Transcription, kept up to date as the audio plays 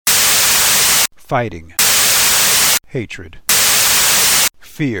fighting, hatred,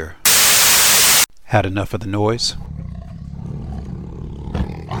 fear. Had enough of the noise?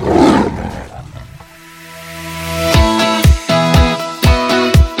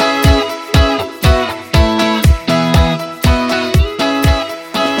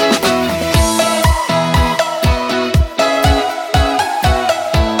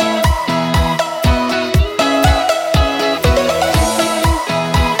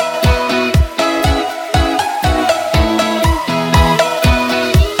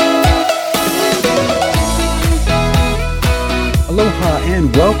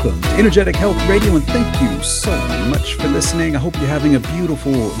 Welcome to Energetic Health Radio, and thank you so much for listening. I hope you're having a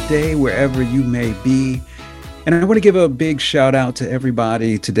beautiful day wherever you may be. And I want to give a big shout out to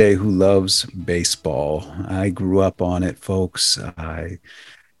everybody today who loves baseball. I grew up on it, folks. I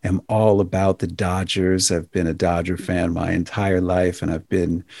am all about the Dodgers. I've been a Dodger fan my entire life, and I've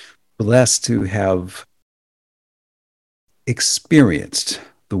been blessed to have experienced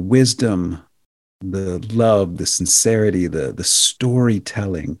the wisdom, the love, the sincerity, the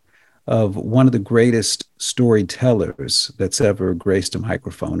storytelling of one of the greatest storytellers that's ever graced a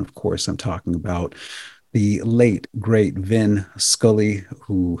microphone. Of course, I'm talking about the late, great Vin Scully,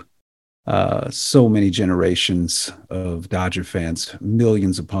 who so many generations of Dodger fans,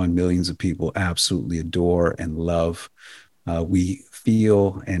 millions upon millions of people absolutely adore and love. We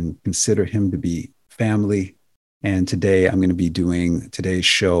feel and consider him to be family. And today I'm going to be doing today's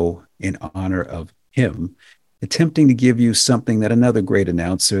show in honor of him, attempting to give you something that another great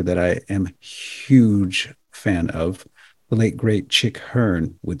announcer that I am a huge fan of, the late great Chick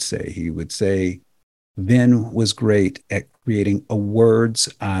Hearn, would say. He would say, Vin was great at creating a word's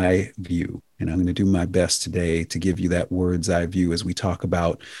eye view. And I'm going to do my best today to give you that word's eye view as we talk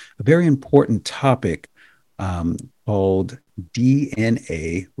about a very important topic called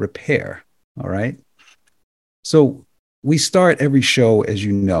DNA repair. All right. So we start every show, as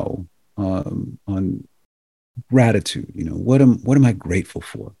you know, on gratitude. You know, what am I grateful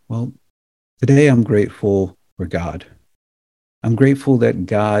for? Well, today I'm grateful for God. I'm grateful that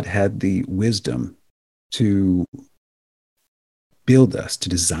God had the wisdom to build us, to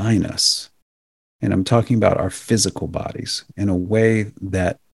design us. And I'm talking about our physical bodies in a way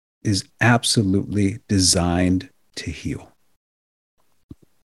that is absolutely designed to heal.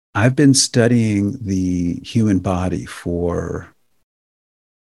 I've been studying the human body for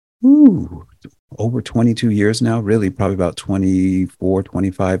over 22 years now, really probably about 24,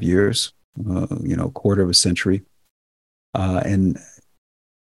 25 years, quarter of a century. And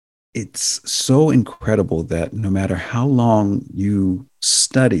it's so incredible that no matter how long you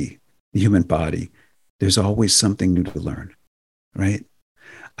study the human body, there's always something new to learn, right?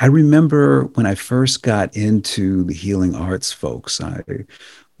 I remember when I first got into the healing arts, folks, I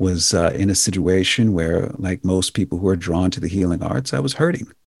was in a situation where, like most people who are drawn to the healing arts, I was hurting.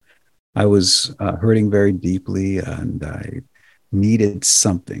 I was hurting very deeply, and I needed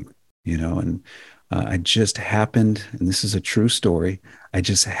something, and I just happened, and this is a true story, I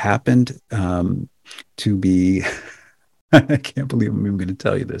just happened to be, I can't believe I'm even going to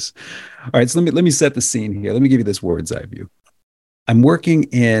tell you this. All right, so let me set the scene here. Let me give you this word's eye view. I'm working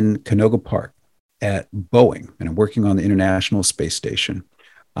in Canoga Park at Boeing, and I'm working on the International Space Station.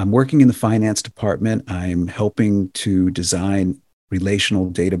 I'm working in the finance department. I'm helping to design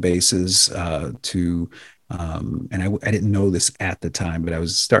relational databases and I didn't know this at the time, but I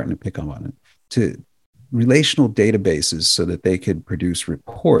was starting to pick up on it, to relational databases so that they could produce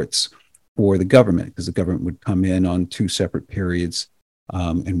reports for the government, because the government would come in on two separate periods.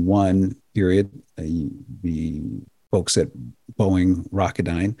 In one period, the folks at Boeing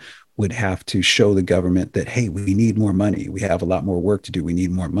Rocketdyne would have to show the government that, hey, we need more money. We have a lot more work to do. We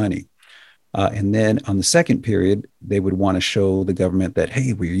need more money. And then on the second period, they would want to show the government that,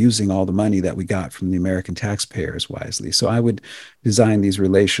 hey, we're using all the money that we got from the American taxpayers wisely. So I would design these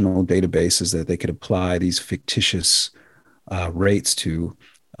relational databases that they could apply these fictitious rates to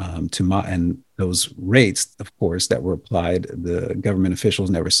and those rates, of course, that were applied, the government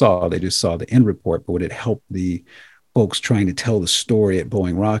officials never saw. They just saw the end report. But what it helped the folks trying to tell the story at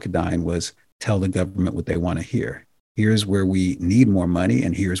Boeing Rocketdyne was tell the government what they want to hear. Here's where we need more money,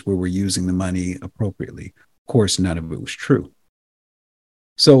 and here's where we're using the money appropriately. Of course, none of it was true.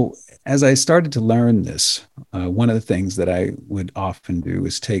 So as I started to learn this, one of the things that I would often do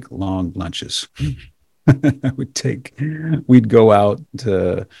is take long lunches. We'd go out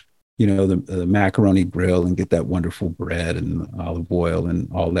to, the macaroni grill and get that wonderful bread and olive oil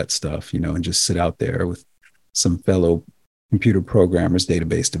and all that stuff, and just sit out there with some fellow computer programmers,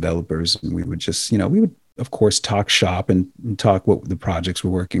 database developers. And we would just, we would of course, talk shop and talk what the projects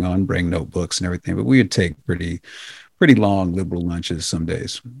we're working on, bring notebooks and everything. But we would take pretty long liberal lunches some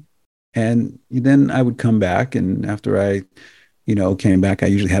days. And then I would come back, and after I came back, I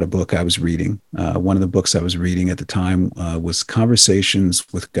usually had a book I was reading. One of the books I was reading at the time was Conversations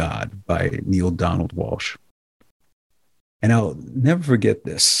with God by Neale Donald Walsch. And I'll never forget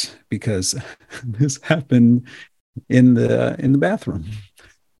this because this happened in the bathroom.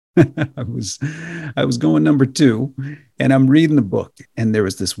 I was going number two, and I'm reading the book, and there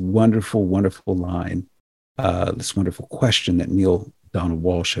was this wonderful, wonderful line, this wonderful question that Neale Donald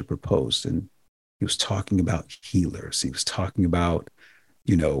Walsch had proposed, and he was talking about healers. He was talking about,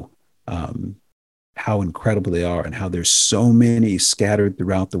 you know, um, how incredible they are, and how there's so many scattered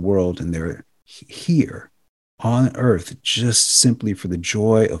throughout the world, and they're here on earth just simply for the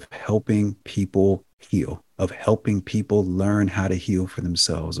joy of helping people heal, of helping people learn how to heal for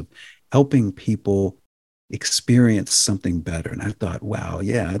themselves, of helping people experience something better. And I thought, wow,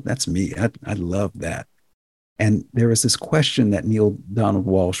 yeah, that's me. I love that. And there was this question that Neale Donald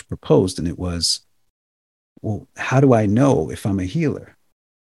Walsch proposed, and it was, well, how do I know if I'm a healer?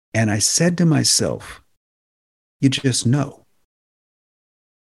 And I said to myself, you just know.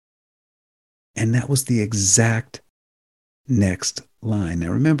 And that was the exact next line. Now,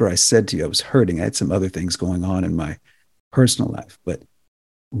 remember, I said to you I was hurting. I had some other things going on in my personal life, but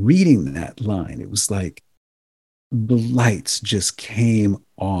reading that line, it was like the lights just came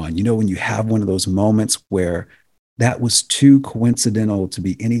on. You know, when you have one of those moments where that was too coincidental to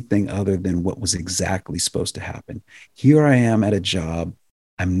be anything other than what was exactly supposed to happen. Here I am at a job.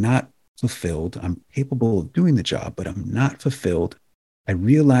 I'm not fulfilled. I'm capable of doing the job, but I'm not fulfilled. I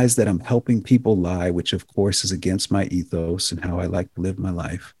realize that I'm helping people lie, which of course is against my ethos and how I like to live my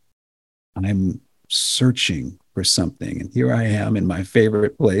life. I'm searching for something. And here I am in my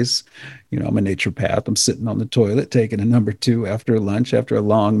favorite place. You know, I'm a naturopath. I'm sitting on the toilet taking a number two after lunch, after a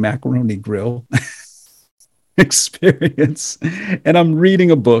long macaroni grill experience. And I'm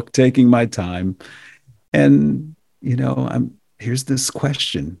reading a book, taking my time. And, here's this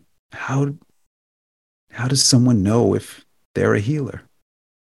question. How does someone know if they're a healer?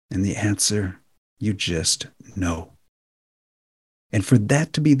 And the answer, you just know. And for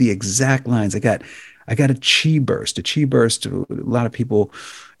that to be the exact lines, I got a chi burst. A chi burst. A lot of people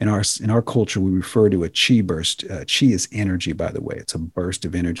in our culture, we refer to a chi burst. Chi is energy, by the way. It's a burst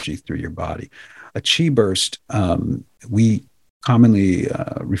of energy through your body. A chi burst, we commonly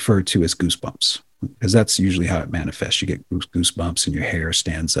refer to as goosebumps, because that's usually how it manifests. You get goosebumps and your hair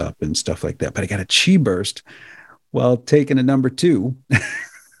stands up and stuff like that. But I got a chi burst while taking a number two,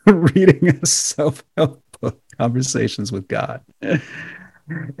 reading a self-help book, Conversations with God. And,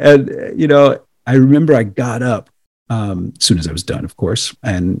 I remember I got up as soon as I was done, of course,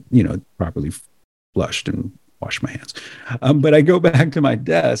 and, properly flushed and washed my hands. But I go back to my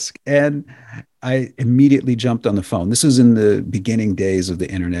desk and I immediately jumped on the phone. This was in the beginning days of the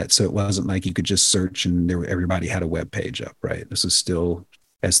internet. So it wasn't like you could just search and everybody had a web page up, right? This is still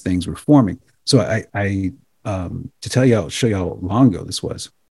as things were forming. So to tell you, I'll show you how long ago this was.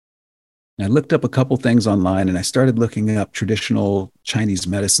 And I looked up a couple things online, and I started looking up traditional Chinese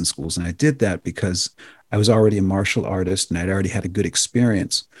medicine schools. And I did that because I was already a martial artist and I'd already had a good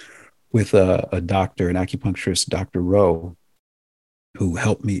experience with a doctor, an acupuncturist, Dr. Rowe, who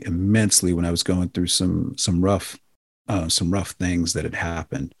helped me immensely when I was going through some rough things that had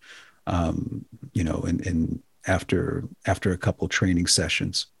happened, and after a couple training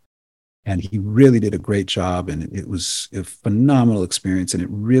sessions. And he really did a great job, and it was a phenomenal experience, and it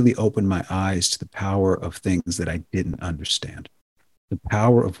really opened my eyes to the power of things that I didn't understand. The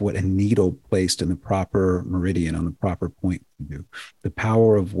power of what a needle placed in the proper meridian on the proper point can do. The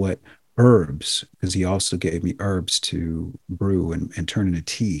power of what herbs, because he also gave me herbs to brew and turn into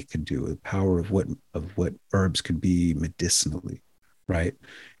tea, could do. The power of what herbs could be medicinally, right?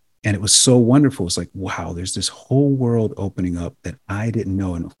 And it was so wonderful. It's like, wow, there's this whole world opening up that I didn't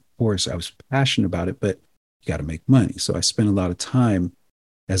know. And of course, I was passionate about it, but you got to make money. So I spent a lot of time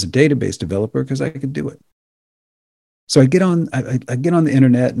as a database developer because I could do it. So I get on the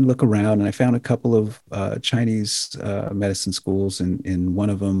internet and look around, and I found a couple of Chinese medicine schools, and one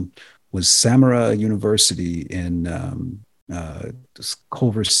of them was Samara University in this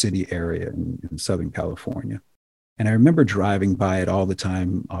Culver City area in Southern California. And I remember driving by it all the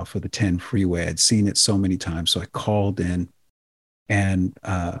time off of the 10 freeway. I'd seen it so many times. So I called in, and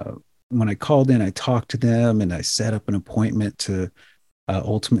when I called in, I talked to them and I set up an appointment to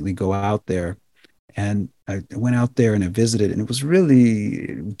ultimately go out there. And I went out there and I visited, and it was really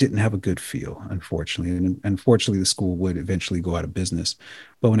it didn't have a good feel, unfortunately. And unfortunately, the school would eventually go out of business.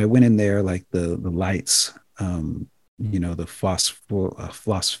 But when I went in there, like the lights, the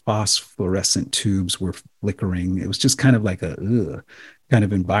phosphorescent tubes were flickering. It was just kind of like a ugh, kind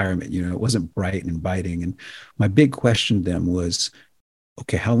of environment. It wasn't bright and inviting. And my big question then was,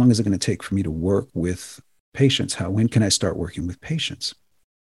 okay, how long is it going to take for me to work with patients? When can I start working with patients?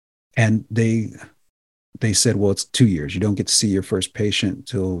 And they said, well, it's 2 years. You don't get to see your first patient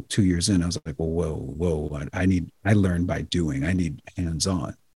till 2 years in. I was like, well, whoa. I learn by doing. I need hands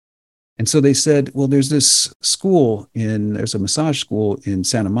on. And so they said, well, there's a massage school in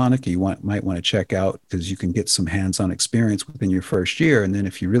Santa Monica might want to check out because you can get some hands-on experience within your first year. And then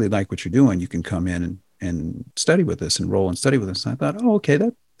if you really like what you're doing, you can come in and study with us, enroll and study with us. And I thought, oh, okay,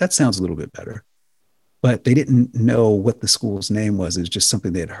 that sounds a little bit better. But they didn't know what the school's name was. It was just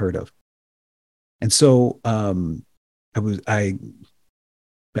something they had heard of. And so I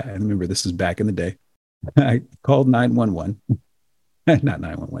remember this is back in the day. I called 911, not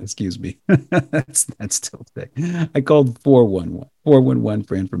 911, excuse me. That's still today. I called 411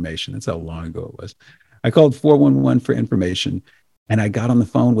 for information. That's how long ago it was. I called 411 for information, and I got on the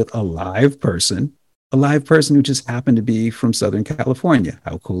phone with a live person who just happened to be from Southern California.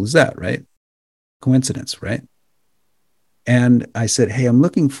 How cool is that, right? Coincidence, right? And I said, hey, I'm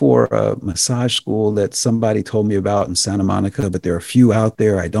looking for a massage school that somebody told me about in Santa Monica, but there are a few out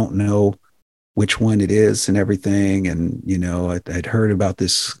there. I don't know which one it is and everything. And, I'd heard about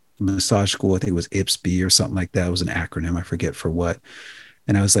this massage school. I think it was IPSB or something like that. It was an acronym. I forget for what.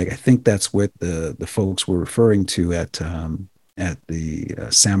 And I was like, I think that's what the folks were referring to at the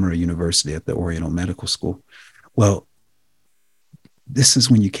Samara University at the Oriental Medical School. Well, this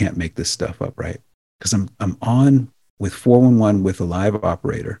is when you can't make this stuff up, right? Because I'm on with 411 with a live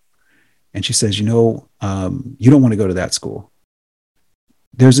operator. And she says, you don't want to go to that school.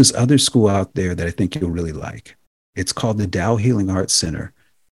 There's this other school out there that I think you'll really like. It's called the Tao Healing Arts Center,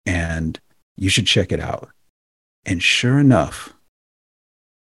 and you should check it out. And sure enough,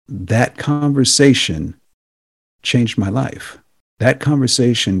 that conversation changed my life. That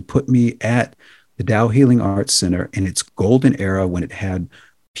conversation put me at the Tao Healing Arts Center in its golden era when it had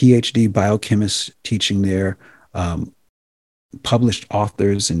PhD biochemists teaching there, published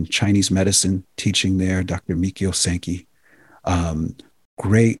authors in Chinese medicine teaching there, Dr. Mikio Senki,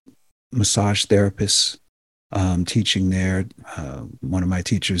 great massage therapists teaching there. One of my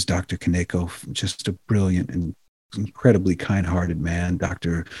teachers, Dr. Kaneko, just a brilliant and incredibly kind-hearted man.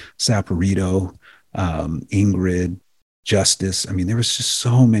 Dr. Saporito, Ingrid, Justice. I mean, there was just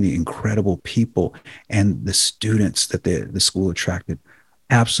so many incredible people, and the students that the school attracted,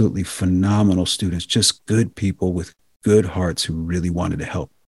 absolutely phenomenal students, just good people with good hearts who really wanted to help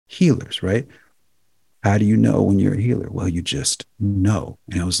healers, right? How do you know when you're a healer? Well, you just know.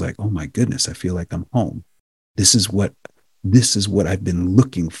 And I was like, oh my goodness, I feel like I'm home. This is what I've been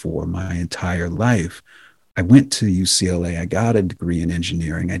looking for my entire life. I went to UCLA. I got a degree in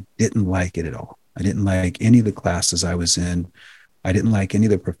engineering. I didn't like it at all. I didn't like any of the classes I was in. I didn't like any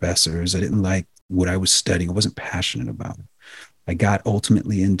of the professors. I didn't like what I was studying. I wasn't passionate about it. I got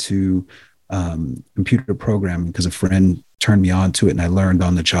ultimately into computer programming because a friend turned me on to it, and I learned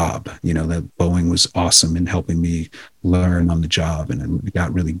on the job. That Boeing was awesome in helping me learn on the job, and I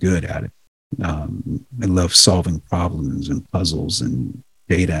got really good at it. I love solving problems and puzzles, and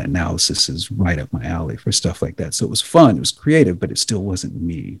data analysis is right up my alley for stuff like that. So it was fun, it was creative, but it still wasn't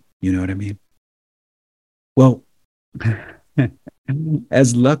me. You know what I mean? Well,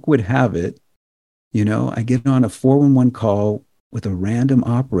 as luck would have it, I get on a 411 call with a random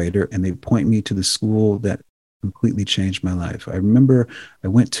operator, and they point me to the school that completely changed my life. I remember I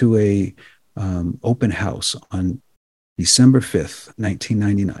went to a open house on December 5th,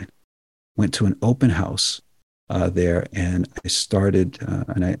 1999. Went to an open house there, and I started,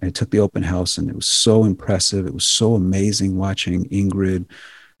 and I took the open house, and it was so impressive. It was so amazing watching Ingrid,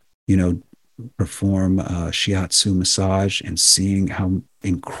 perform shiatsu massage and seeing how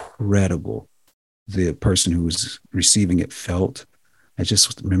incredible the person who was receiving it felt. I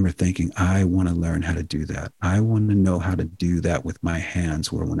just remember thinking, I want to learn how to do that. I want to know how to do that with my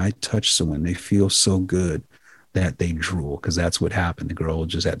hands, where when I touch someone, they feel so good that they drool, because that's what happened. The girl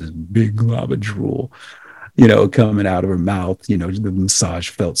just had this big glob of drool, coming out of her mouth. The massage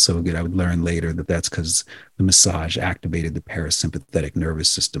felt so good. I would learn later that that's because the massage activated the parasympathetic nervous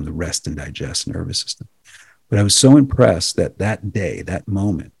system, the rest and digest nervous system. But I was so impressed that day, that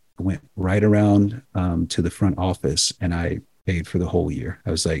moment, I went right around to the front office, and I paid for the whole year.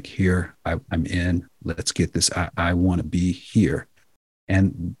 I was like, here, I'm in. Let's get this. I want to be here.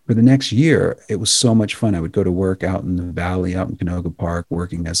 And for the next year, it was so much fun. I would go to work out in the valley, out in Canoga Park,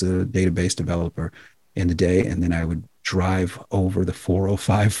 working as a database developer in the day, and then I would drive over the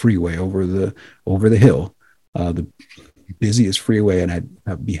 405 freeway over the hill, the busiest freeway, and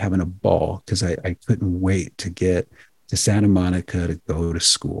I'd be having a ball because I couldn't wait to get to Santa Monica to go to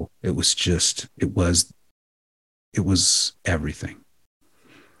school. It was everything.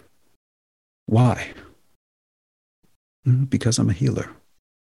 Why? Because I'm a healer.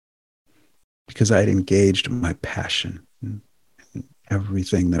 Because I had engaged my passion in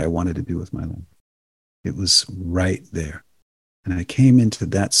everything that I wanted to do with my life. It was right there. And I came into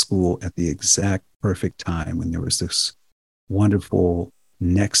that school at the exact perfect time when there was this wonderful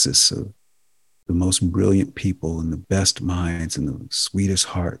nexus of the most brilliant people and the best minds and the sweetest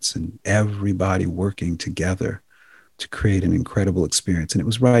hearts and everybody working together to create an incredible experience. And it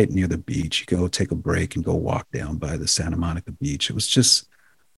was right near the beach. You go take a break and go walk down by the Santa Monica beach. It was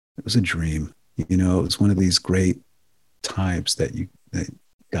a dream. You know, it was one of these great times that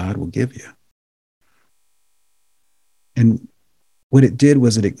God will give you. And what it did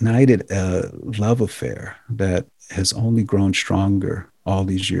was it ignited a love affair that has only grown stronger all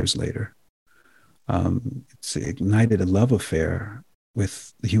these years later. It's ignited a love affair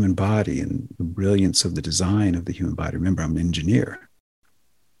with the human body and the brilliance of the design of the human body. Remember, I'm an engineer.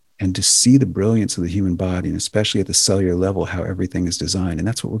 And to see the brilliance of the human body, and especially at the cellular level, how everything is designed. And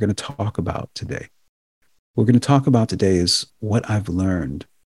that's what we're going to talk about today. What we're going to talk about today is what I've learned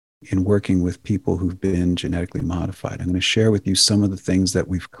in working with people who've been genetically modified. I'm going to share with you some of the things that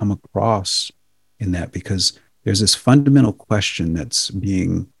we've come across in that, because there's this fundamental question that's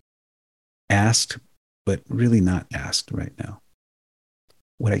being asked, but really not asked right now.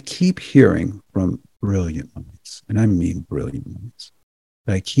 What I keep hearing from brilliant minds, and I mean brilliant minds,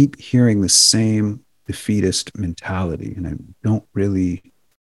 but I keep hearing the same defeatist mentality, and I don't really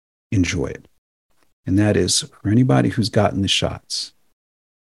enjoy it. And that is, for anybody who's gotten the shots,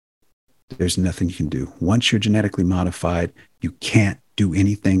 there's nothing you can do. Once you're genetically modified, you can't do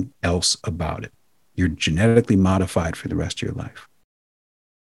anything else about it. You're genetically modified for the rest of your life.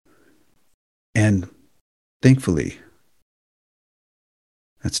 And thankfully,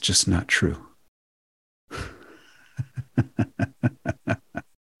 that's just not true.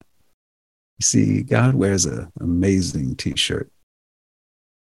 You see, God wears an amazing t-shirt.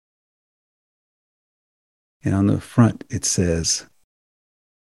 And on the front, it says,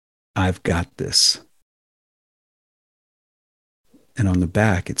 "I've got this." And on the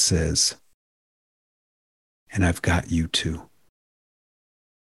back, it says, "And I've got you too."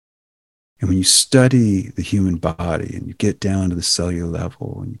 And when you study the human body and you get down to the cellular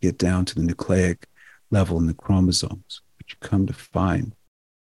level and you get down to the nucleic level in the chromosomes, what you come to find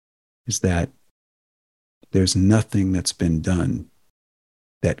is that there's nothing that's been done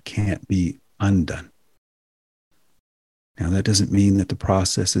that can't be undone. Now, that doesn't mean that the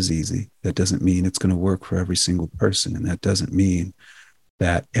process is easy. That doesn't mean it's going to work for every single person. And that doesn't mean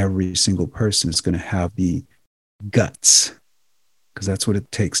that every single person is going to have the guts, because that's what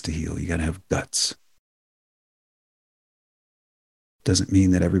it takes to heal. You got to have guts. Doesn't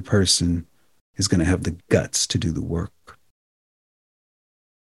mean that every person is going to have the guts to do the work.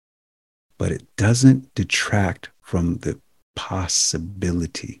 But it doesn't detract from the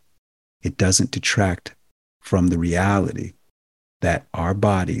possibility. It doesn't detract from the reality that our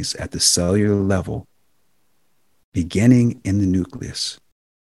bodies at the cellular level, beginning in the nucleus,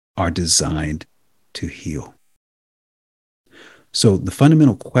 are designed to heal. So the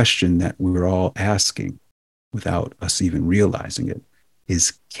fundamental question that we're all asking, without us even realizing it,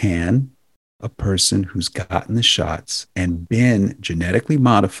 is, can a person who's gotten the shots and been genetically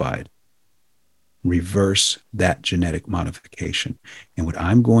modified reverse that genetic modification? And what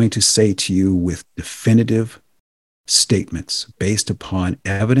I'm going to say to you with definitive statements based upon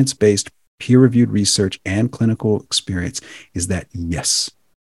evidence-based, peer-reviewed research and clinical experience is that yes,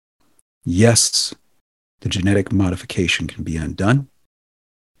 the genetic modification can be undone.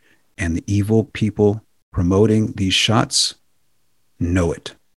 And the evil people promoting these shots know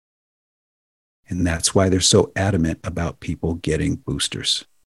it. And that's why they're so adamant about people getting boosters.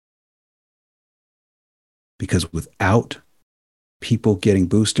 Because without people getting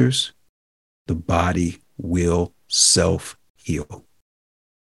boosters, the body will self-heal.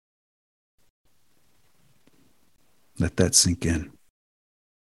 Let that sink in.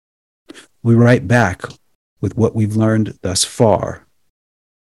 We'll be right back with what we've learned thus far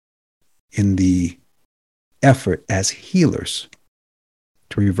in the effort as healers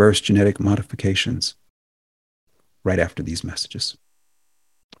to reverse genetic modifications right after these messages.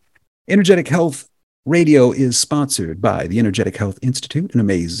 Energetic Health Radio is sponsored by the Energetic Health Institute, an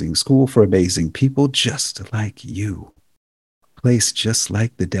amazing school for amazing people just like you. Place just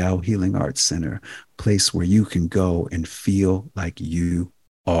like the Tao Healing Arts Center, place where you can go and feel like you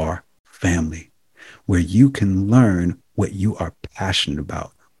are family, where you can learn what you are passionate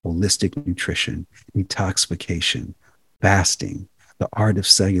about: holistic nutrition, detoxification, fasting, the art of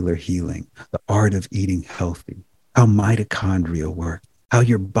cellular healing, the art of eating healthy, how mitochondria work, how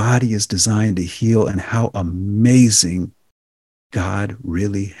your body is designed to heal, and how amazing God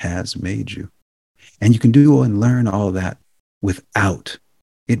really has made you. And you can do and learn all of that without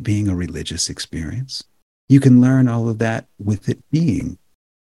it being a religious experience. You can learn all of that with it being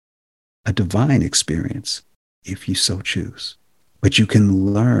a divine experience, if you so choose. But you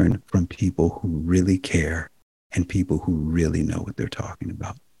can learn from people who really care and people who really know what they're talking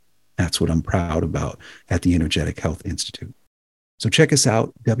about. That's what I'm proud about at the Energetic Health Institute. So check us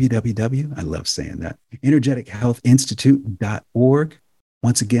out, I love saying that, energetichealthinstitute.org.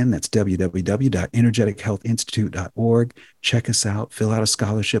 Once again, that's www.energetichealthinstitute.org. Check us out, fill out a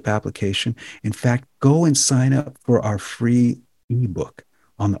scholarship application. In fact, go and sign up for our free ebook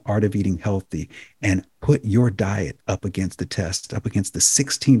on the art of eating healthy and put your diet up against the test, up against the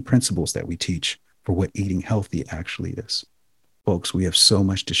 16 principles that we teach for what eating healthy actually is. Folks, we have so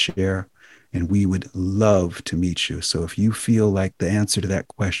much to share, and we would love to meet you. So if you feel like the answer to that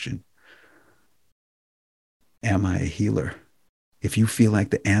question, am I a healer? If you feel like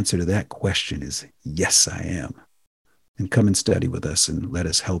the answer to that question is, yes, I am, then come and study with us and let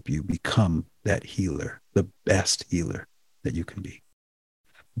us help you become that healer, the best healer that you can be.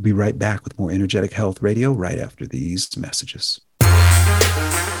 We'll be right back with more Energetic Health Radio right after these messages.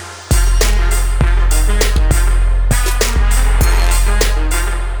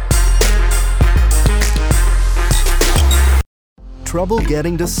 Trouble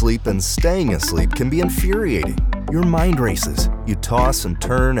getting to sleep and staying asleep can be infuriating. Your mind races, you toss and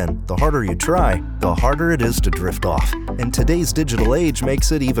turn, and the harder you try, the harder it is to drift off. And today's digital age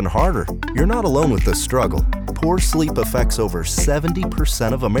makes it even harder. You're not alone with this struggle. Poor sleep affects over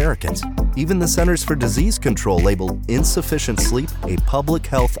 70% of Americans. Even the Centers for Disease Control labeled insufficient sleep a public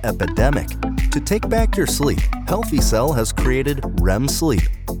health epidemic. To take back your sleep, Healthy Cell has created REM Sleep,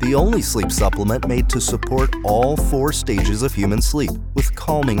 the only sleep supplement made to support all 4 stages of human sleep, with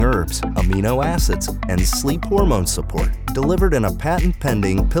calming herbs, amino acids, and sleep hormone support, delivered in a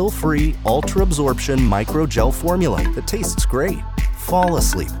patent-pending, pill-free, ultra-absorption microgel formula that tastes great. Fall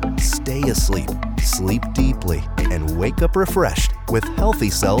asleep, stay asleep, sleep deeply, and wake up refreshed with Healthy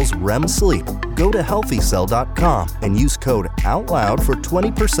Cell's REM Sleep. Go to healthycell.com and use code OUTLOUD for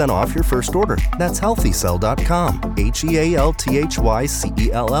 20% off your first order. That's healthycell.com, HEALTHYCELL,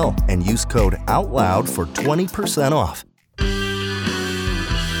 and use code OUTLOUD for 20% off.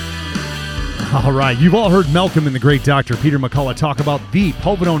 All right, you've all heard Malcolm and the great Dr. Peter McCullough talk about the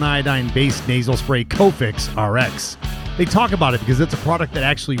povidone iodine-based nasal spray Cofix RX. They talk about it because it's a product that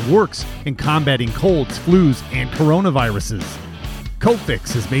actually works in combating colds, flus, and coronaviruses.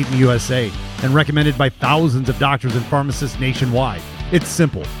 Cofix is made in the USA and recommended by thousands of doctors and pharmacists nationwide. It's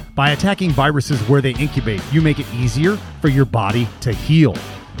simple. By attacking viruses where they incubate, you make it easier for your body to heal.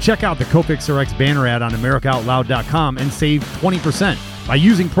 Check out the Cofix RX banner ad on AmericaOutloud.com and save 20% by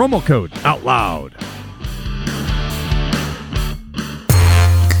using promo code OUTLOUD.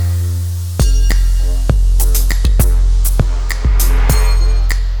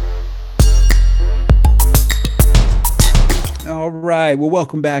 All right. Well,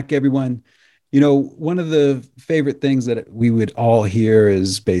 welcome back, everyone. You know, one of the favorite things that we would all hear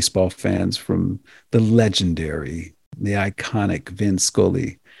as baseball fans from the legendary, the iconic Vin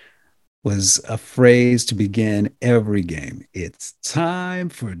Scully was a phrase to begin every game. It's time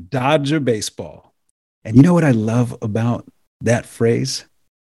for Dodger baseball. And you know what I love about that phrase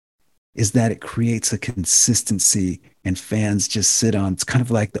is that it creates a consistency and fans just sit on. It's kind of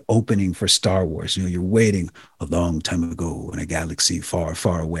like the opening for Star Wars. You know, you're waiting a long time ago in a galaxy far,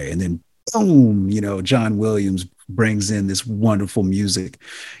 far away. And then boom, you know, John Williams brings in this wonderful music.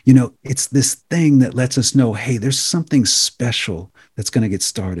 You know, it's this thing that lets us know, hey, there's something special that's going to get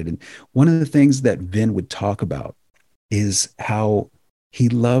started. And one of the things that Vin would talk about is how he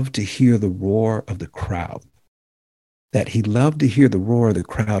loved to hear the roar of the crowd. That he loved to hear the roar of the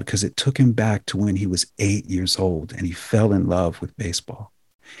crowd because it took him back to when he was 8 years old and he fell in love with baseball.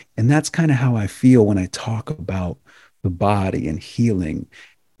 And that's kind of how I feel when I talk about the body and healing.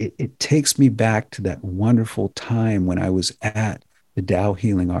 It takes me back to that wonderful time when I was at the Tao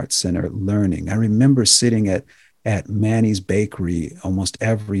Healing Arts Center learning. I remember sitting at Manny's Bakery almost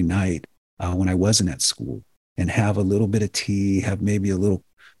every night when I wasn't at school and have a little bit of tea, have maybe a little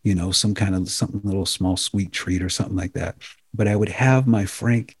some kind of something little small sweet treat or something like that. But I would have my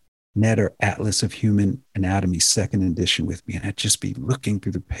Frank Netter Atlas of Human Anatomy second edition with me, and I'd just be looking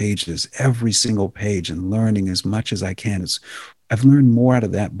through the pages, every single page, and learning as much as I can. I've learned more out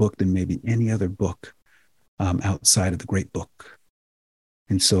of that book than maybe any other book outside of the great book.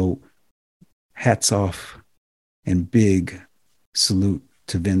 And so hats off and big salute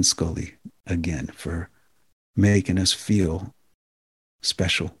to Vin Scully again for making us feel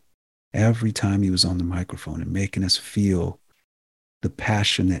special every time he was on the microphone, and making us feel the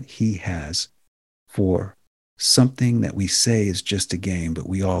passion that he has for something that we say is just a game, but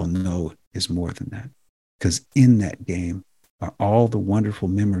we all know is more than that. Because in that game are all the wonderful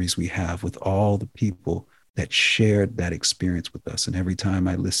memories we have with all the people that shared that experience with us. And every time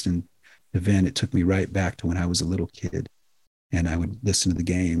I listened to Vin, it took me right back to when I was a little kid, and I would listen to the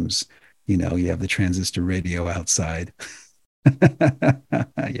games. You have the transistor radio outside.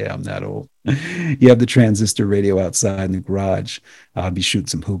 Yeah, I'm not old. You have the transistor radio outside in the garage. I'd be shooting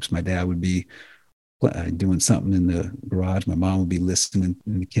some hoops. My dad would be doing something in the garage. My mom would be listening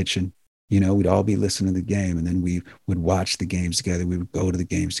in the kitchen. We'd all be listening to the game, and then we would watch the games together. We would go to the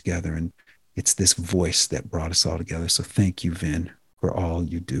games together, and it's this voice that brought us all together. So thank you, Vin, for all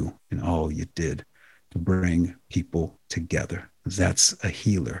you do and all you did to bring people together. That's a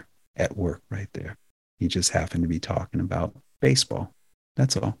healer at work right there. He just happened to be talking about baseball.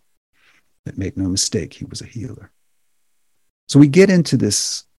 That's all. But make no mistake, he was a healer. So we get into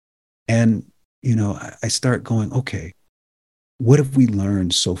this, and I start going, okay, what have we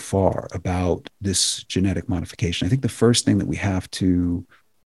learned so far about this genetic modification? I think the first thing that we have to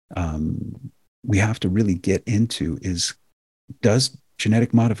really get into is, does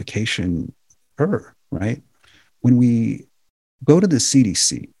genetic modification occur, right? When we go to the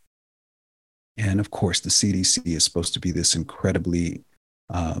CDC, and of course the CDC is supposed to be this incredibly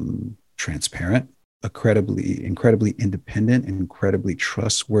transparent, incredibly independent, and incredibly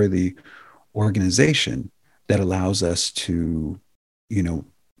trustworthy organization that allows us to,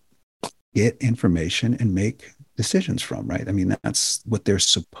 get information and make decisions from, right? I mean, that's what they're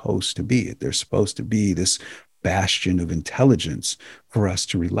supposed to be. They're supposed to be this bastion of intelligence for us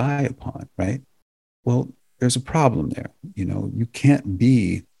to rely upon, right? Well, there's a problem there. You can't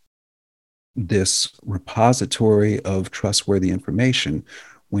be this repository of trustworthy information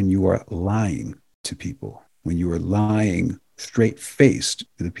when you are lying to people, when you are lying straight-faced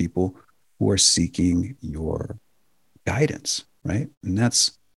to the people who are seeking your guidance, right? And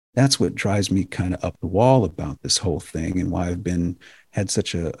that's what drives me kind of up the wall about this whole thing, and why I've had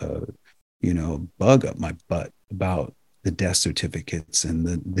such a bug up my butt about the death certificates and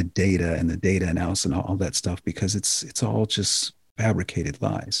the data and the data analysis and all that stuff, because it's all just fabricated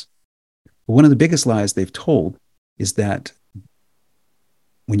lies. But one of the biggest lies they've told is that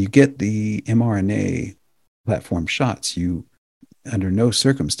when you get the mRNA platform shots, under no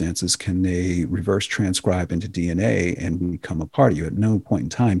circumstances can they reverse transcribe into DNA and become a part of you. At no point in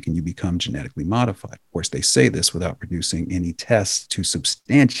time can you become genetically modified. Of course, they say this without producing any tests to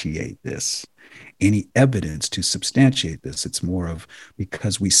substantiate this, any evidence to substantiate this. It's more of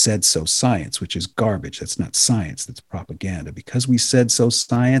because we said so science, which is garbage. That's not science, that's propaganda. Because we said so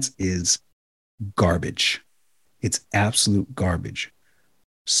science is garbage. It's absolute garbage.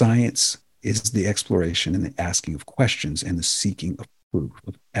 Science is the exploration and the asking of questions and the seeking of proof,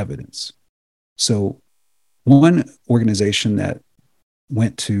 of evidence. So one organization that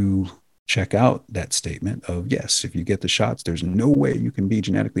went to check out that statement of, yes, if you get the shots, there's no way you can be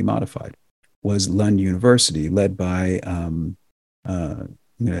genetically modified, was Lund University, led by, I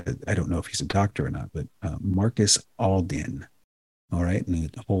don't know if he's a doctor or not, but Marcus Aldin. All right. And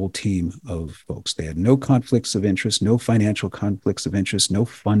a whole team of folks. They had no conflicts of interest, no financial conflicts of interest, no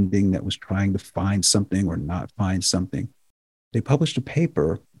funding that was trying to find something or not find something. They published a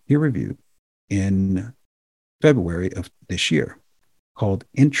paper, peer-reviewed, in February of this year called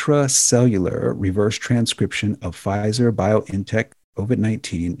Intracellular Reverse Transcription of Pfizer-BioNTech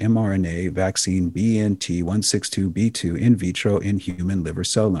COVID-19 mRNA Vaccine BNT162b2 in vitro in human liver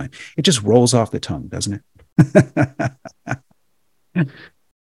cell line. It just rolls off the tongue, doesn't it?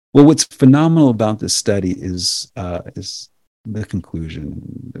 Well, what's phenomenal about this study is the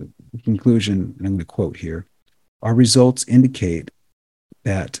conclusion. The conclusion, and I'm going to quote here, our results indicate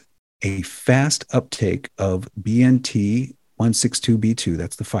that a fast uptake of BNT162b2,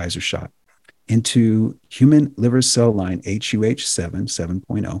 that's the Pfizer shot, into human liver cell line HUH7,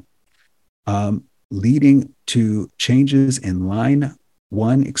 7.0, leading to changes in line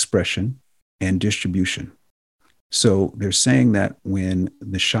 1 expression and distribution. So they're saying that when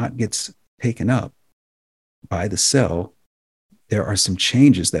the shot gets taken up by the cell, there are some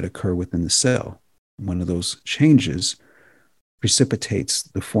changes that occur within the cell. One of those changes precipitates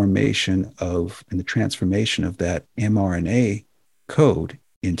the formation of and the transformation of that mRNA code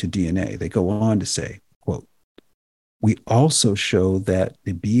into DNA. They go on to say, quote, we also show that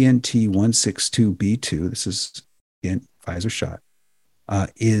the BNT162b2, this is again Pfizer shot,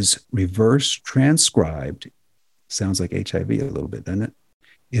 is reverse transcribed. Sounds like HIV a little bit, doesn't it?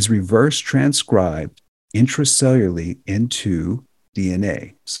 Is reverse transcribed intracellularly into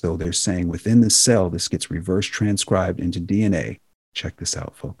DNA. So they're saying within the cell, this gets reverse transcribed into DNA. Check this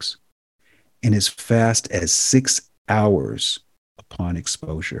out, folks. In as fast as 6 hours upon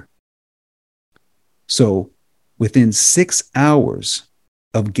exposure. So within 6 hours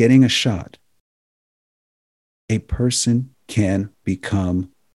of getting a shot, a person can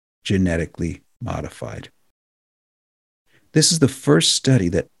become genetically modified. This is the first study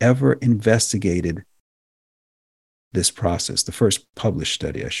that ever investigated this process, the first published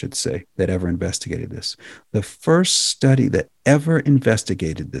study, I should say, that ever investigated this. The first study that ever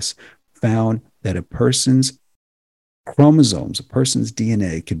investigated this found that a person's chromosomes, a person's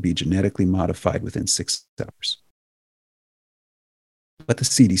DNA could be genetically modified within 6 hours. But the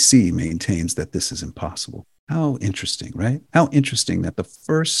CDC maintains that this is impossible. How interesting, right? How interesting that the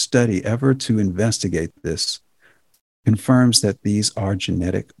first study ever to investigate this confirms that these are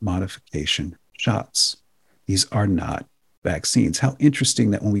genetic modification shots. These are not vaccines. How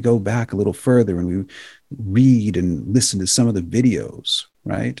interesting that when we go back a little further and we read and listen to some of the videos,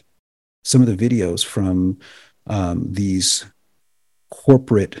 right? Some of the videos from these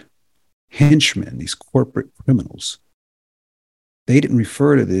corporate henchmen, these corporate criminals, they didn't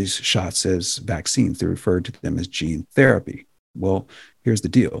refer to these shots as vaccines. They referred to them as gene therapy. Well, here's the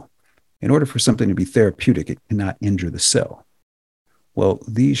deal. In order for something to be therapeutic, it cannot injure the cell. Well,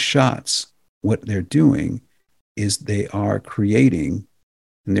 these shots, what they're doing is they are creating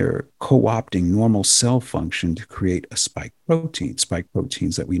and they're co-opting normal cell function to create a spike proteins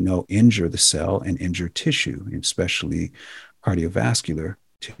that we know injure the cell and injure tissue, especially cardiovascular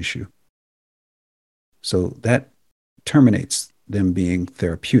tissue. So that terminates them being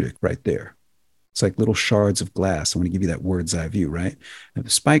therapeutic right there. It's like little shards of glass. I want to give you that bird's eye view, right? Now, the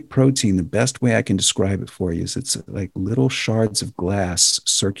spike protein, the best way I can describe it for you is it's like little shards of glass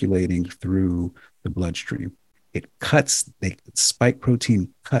circulating through the bloodstream. It cuts, the spike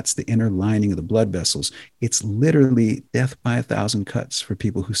protein cuts the inner lining of the blood vessels. It's literally death by 1,000 cuts for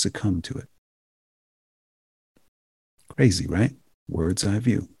people who succumb to it. Crazy, right? Bird's eye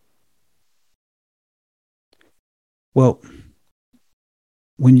view. Well,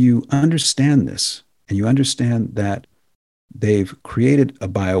 when you understand this, and you understand that they've created a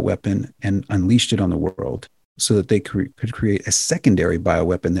bioweapon and unleashed it on the world so that they could create a secondary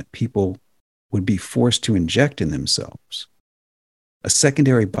bioweapon that people would be forced to inject in themselves, a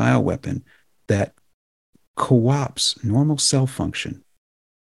secondary bioweapon that co-opts normal cell function.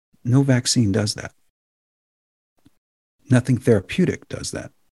 No vaccine does that. Nothing therapeutic does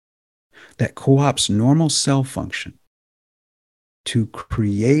that. That co-opts normal cell function to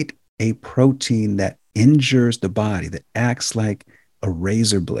create a protein that injures the body, that acts like a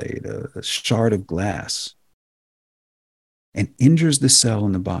razor blade, a shard of glass, and injures the cell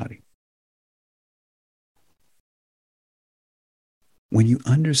in the body. When you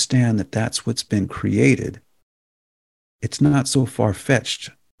understand that that's what's been created, it's not so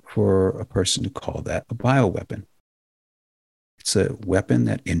far-fetched for a person to call that a bioweapon. It's a weapon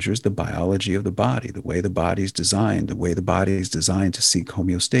that injures the biology of the body, the way the body's designed, the way the body is designed to seek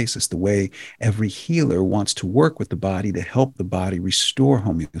homeostasis, the way every healer wants to work with the body to help the body restore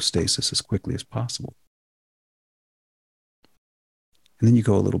homeostasis as quickly as possible. And then you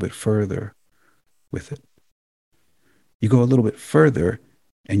go a little bit further with it. You go a little bit further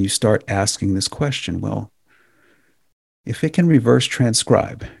and you start asking this question, well, if it can reverse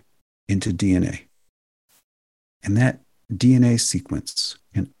transcribe into DNA, and that DNA sequence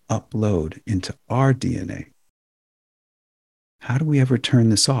can upload into our DNA, how do we ever turn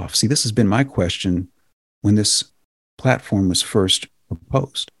this off? See, this has been my question when this platform was first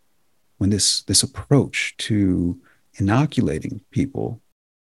proposed, when this approach to inoculating people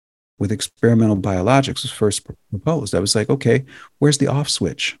with experimental biologics was first proposed. I was like, okay, where's the off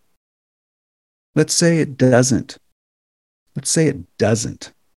switch? Let's say it doesn't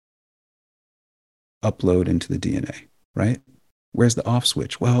upload into the DNA, right? Where's the off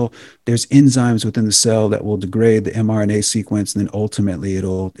switch? Well, there's enzymes within the cell that will degrade the mRNA sequence, and then ultimately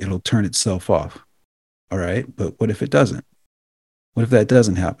it'll turn itself off. All right, but what if it doesn't? What if that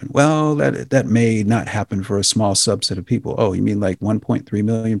doesn't happen? Well, that may not happen for a small subset of people. Oh, you mean like 1.3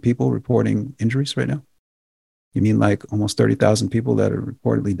 million people reporting injuries right now? You mean like almost 30,000 people that are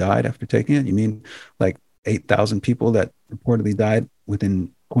reportedly died after taking it? You mean like 8,000 people that reportedly died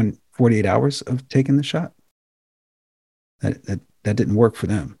within 48 hours of taking the shot? That didn't work for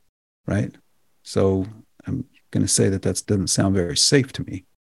them, right? So I'm going to say that doesn't sound very safe to me.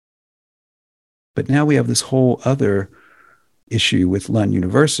 But now we have this whole other issue with Lund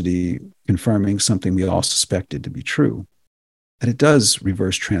University confirming something we all suspected to be true, that it does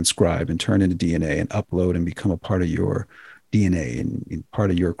reverse transcribe and turn into DNA and upload and become a part of your DNA and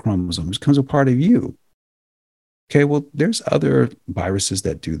part of your chromosomes, becomes a part of you. Okay, well, there's other viruses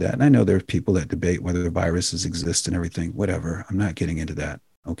that do that. And I know there are people that debate whether the viruses exist and everything, whatever. I'm not getting into that.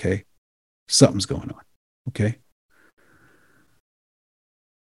 Okay, something's going on. Okay.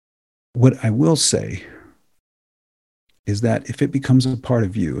 What I will say is that if it becomes a part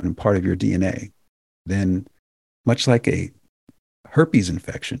of you and a part of your DNA, then much like a herpes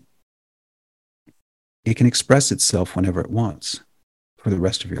infection, it can express itself whenever it wants for the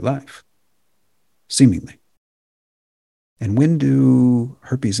rest of your life, seemingly. And when do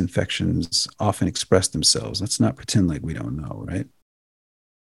herpes infections often express themselves? Let's not pretend like we don't know, right?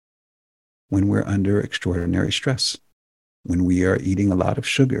 When we're under extraordinary stress, when we are eating a lot of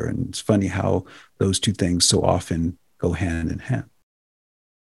sugar. And it's funny how those two things so often go hand in hand.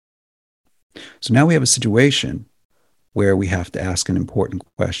 So now we have a situation where we have to ask an important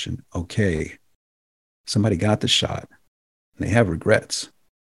question. Okay, somebody got the shot, and they have regrets.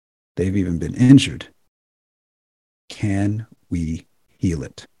 They've even been injured. Can we heal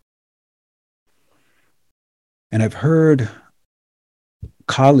it? And I've heard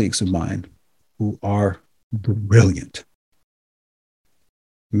colleagues of mine who are brilliant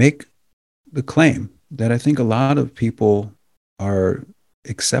make the claim that I think a lot of people are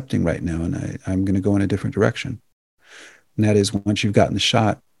accepting right now, and I'm going to go in a different direction. And that is, once you've gotten the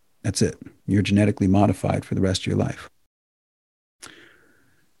shot, that's it. You're genetically modified for the rest of your life.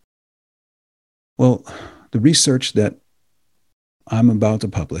 Well, the research that I'm about to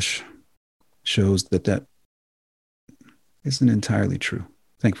publish shows that isn't entirely true,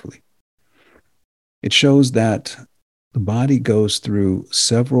 thankfully. It shows that the body goes through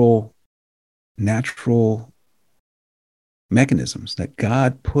several natural mechanisms, that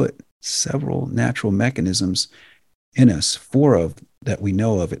God put several natural mechanisms in us, four of that we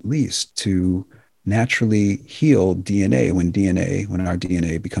know of at least, to naturally heal DNA when our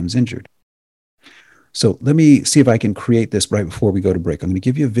DNA becomes injured. So let me see if I can create this right before we go to break. I'm going to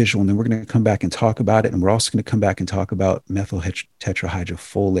give you a visual, and then we're going to come back and talk about it. And we're also going to come back and talk about methyl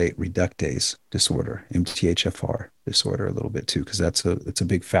tetrahydrofolate reductase disorder, MTHFR disorder, a little bit too, because it's a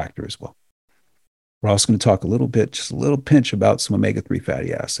big factor as well. We're also going to talk a little bit, just a little pinch, about some omega-3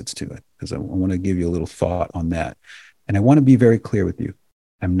 fatty acids too, because I want to give you a little thought on that. And I want to be very clear with you.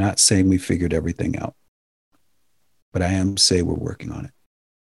 I'm not saying we figured everything out, but I am saying we're working on it.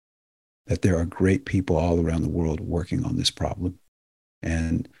 That there are great people all around the world working on this problem.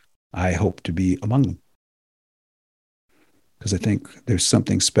 And I hope to be among them. Because I think there's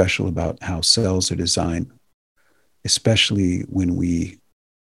something special about how cells are designed, especially when we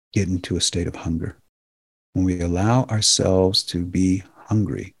get into a state of hunger. When we allow ourselves to be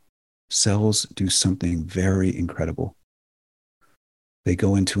hungry, cells do something very incredible. They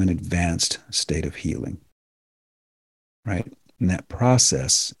go into an advanced state of healing, right? And that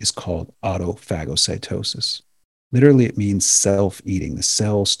process is called autophagocytosis. Literally, it means self-eating. The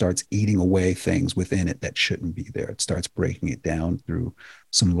cell starts eating away things within it that shouldn't be there. It starts breaking it down through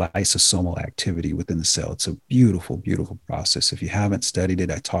some lysosomal activity within the cell. It's a beautiful, beautiful process. If you haven't studied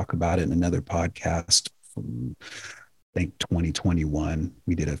it, I talk about it in another podcast from, I think, 2021.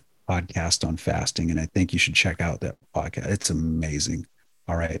 We did a podcast on fasting, and I think you should check out that podcast. It's amazing.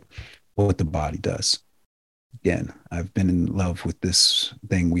 All right, what the body does. Again, I've been in love with this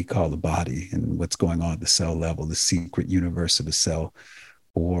thing we call the body and what's going on at the cell level, the secret universe of the cell,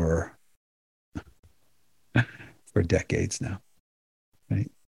 for decades now,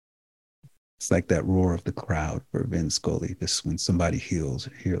 right? It's like that roar of the crowd for Vin Scully. This, when somebody heals,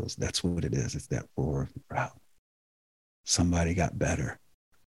 that's what it is. It's that roar of the crowd. Somebody got better.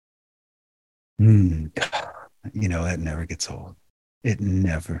 You know, that never gets old. It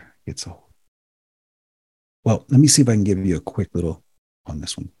never gets old. Well, let me see if I can give you a quick little on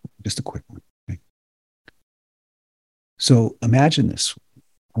this one, just a quick one. Okay? So imagine this.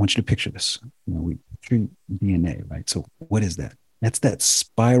 I want you to picture this. You know, we picture DNA, right? So what is that? That's that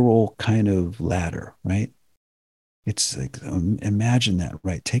spiral kind of ladder, right? It's like, imagine that,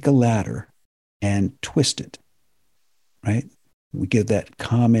 right? Take a ladder and twist it, right? We get that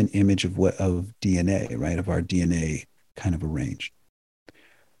common image of DNA, right? Of our DNA kind of arranged.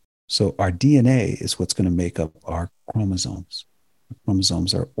 So our DNA is what's going to make up our chromosomes. The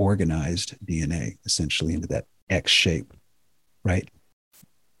chromosomes are organized DNA, essentially into that X shape, right?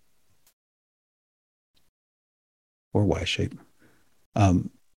 Or Y shape. But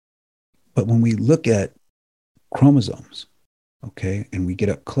when we look at chromosomes, okay, and we get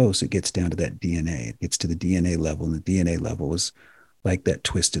up close, it gets down to that DNA. It gets to the DNA level, and the DNA level is like that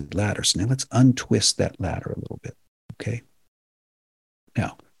twisted ladder. So now let's untwist that ladder a little bit, okay?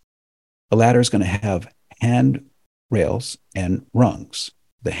 Now, a ladder is going to have handrails and rungs.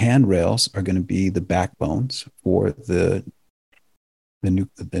 The handrails are going to be the backbones for the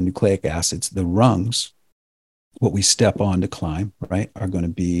nucleic acids. The rungs, what we step on to climb, right, are going to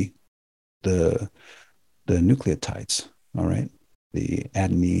be the nucleotides, all right? The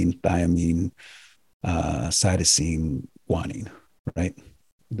adenine, thymine, cytosine, guanine, right?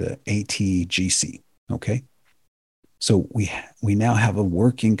 The ATGC, okay? So we now have a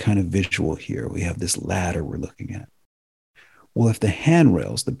working kind of visual here. We have this ladder we're looking at. Well, if the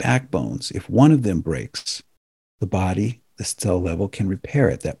handrails, the backbones, if one of them breaks, the body, the cell level can repair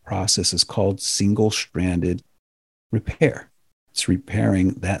it. That process is called single-stranded repair. It's repairing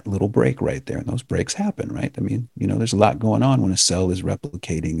that little break right there. And those breaks happen, right? I mean, there's a lot going on when a cell is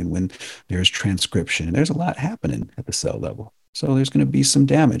replicating and when there's transcription. And there's a lot happening at the cell level. So there's going to be some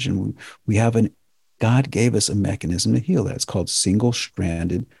damage. And God gave us a mechanism to heal that. It's called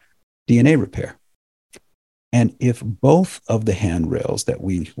single-stranded DNA repair. And if both of the handrails that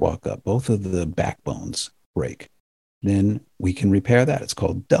we walk up, both of the backbones break, then we can repair that. It's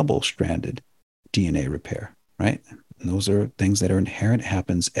called double-stranded DNA repair, right? And those are things that are inherent,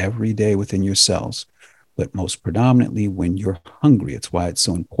 happens every day within your cells, but most predominantly when you're hungry. It's why it's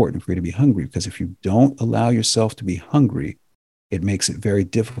so important for you to be hungry, because if you don't allow yourself to be hungry, it makes it very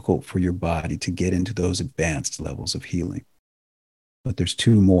difficult for your body to get into those advanced levels of healing. But there's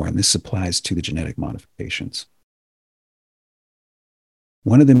two more, and this applies to the genetic modifications.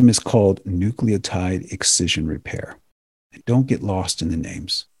 One of them is called nucleotide excision repair. And don't get lost in the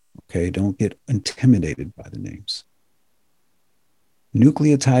names, okay? Don't get intimidated by the names.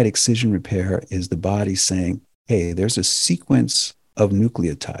 Nucleotide excision repair is the body saying, hey, there's a sequence of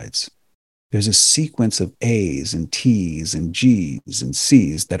nucleotides. There's a sequence of A's and T's and G's and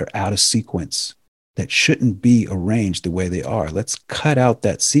C's that are out of sequence, that shouldn't be arranged the way they are. Let's cut out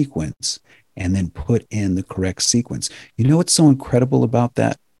that sequence and then put in the correct sequence. You know what's so incredible about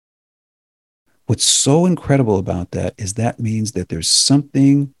that? What's so incredible about that is that means that there's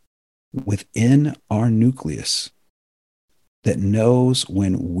something within our nucleus that knows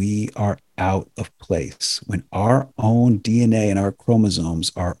when we are out of place, when our own DNA and our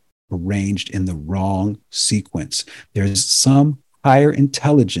chromosomes are arranged in the wrong sequence. There's some higher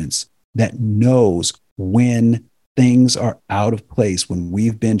intelligence that knows when things are out of place, when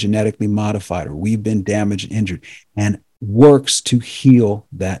we've been genetically modified or we've been damaged and injured, and works to heal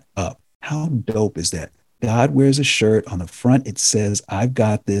that up. How dope is that? God wears a shirt. On the front, it says, I've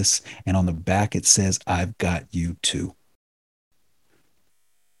got this. And on the back, it says, I've got you too.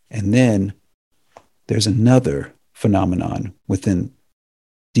 And then there's another phenomenon within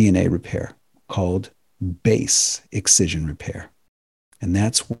DNA repair called base excision repair. And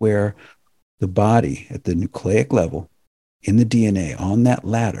that's where the body at the nucleic level in the DNA on that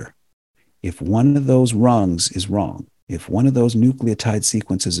ladder, if one of those rungs is wrong, if one of those nucleotide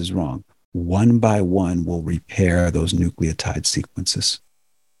sequences is wrong, one by one will repair those nucleotide sequences.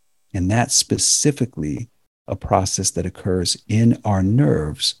 And that's specifically a process that occurs in our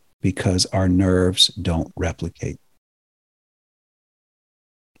nerves because our nerves don't replicate.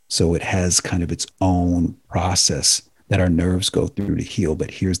 So it has kind of its own process that our nerves go through to heal.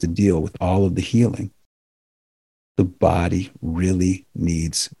 But here's the deal with all of the healing. The body really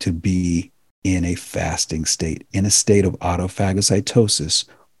needs to be in a fasting state, in a state of autophagocytosis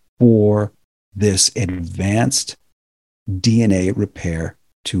for this advanced DNA repair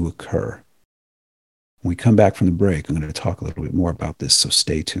to occur. When we come back from the break, I'm going to talk a little bit more about this, so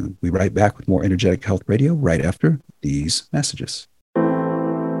stay tuned. We'll be right back with more Energetic Health Radio right after these messages.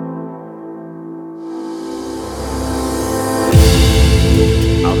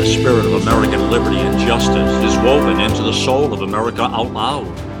 Now, the spirit of American liberty and justice is woven into the soul of America out loud.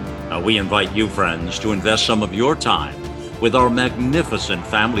 Now, we invite you, friends, to invest some of your time with our magnificent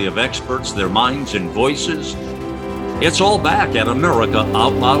family of experts, their minds and voices. It's all back at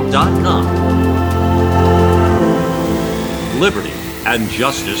AmericaOutloud.com. Liberty and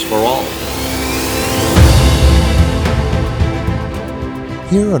justice for all.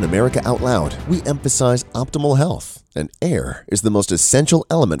 Here on America Out Loud, we emphasize optimal health, and air is the most essential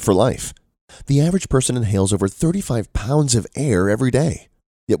element for life. The average person inhales over 35 pounds of air every day.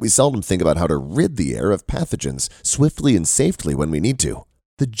 Yet we seldom think about how to rid the air of pathogens swiftly and safely when we need to.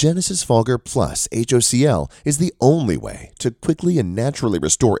 The Genesis Fogger Plus HOCl is the only way to quickly and naturally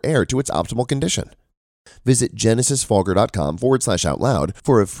restore air to its optimal condition. Visit genesisfogger.com/outloud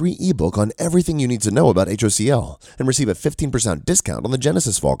for a free ebook on everything you need to know about HOCl and receive a 15% discount on the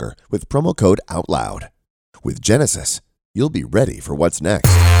Genesis Fogger with promo code OUTLOUD. With Genesis, you'll be ready for what's next.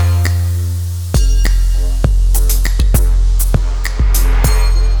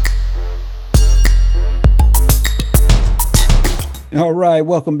 All right,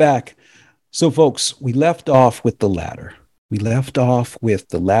 welcome back. So, folks, we left off with the ladder. We have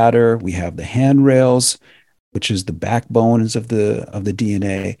the handrails, which is the backbones of the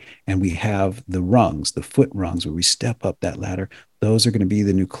DNA, and we have the rungs, the foot rungs, where we step up that ladder. Those are going to be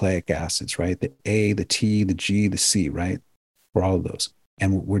the nucleic acids, right? The A, the T, the G, the C, right? For all of those.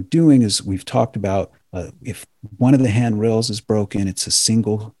 And what we're doing is we've talked about if one of the handrails is broken, it's a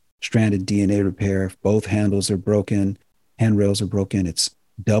single-stranded DNA repair. If both handrails are broken, it's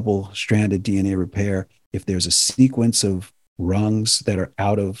double-stranded DNA repair. If there's a sequence of rungs that are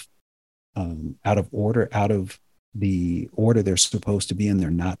out of order, out of the order they're supposed to be in, they're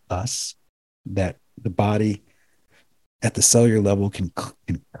not us, that the body at the cellular level can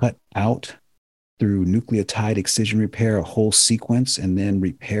cut out through nucleotide excision repair a whole sequence and then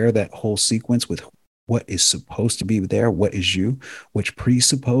repair that whole sequence with what is supposed to be there, what is you, which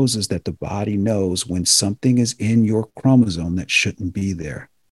presupposes that the body knows when something is in your chromosome that shouldn't be there.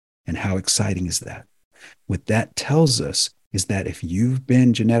 And how exciting is that? What that tells us is that if you've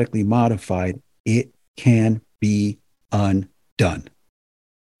been genetically modified, it can be undone.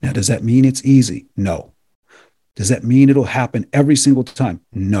 Now, does that mean it's easy? No. Does that mean it'll happen every single time?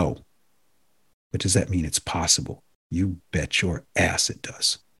 No. But does that mean it's possible? You bet your ass it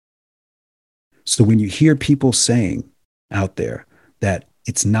does. So when you hear people saying out there that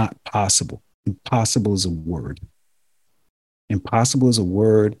it's not possible, impossible is a word. Impossible is a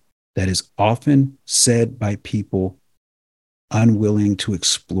word that is often said by people unwilling to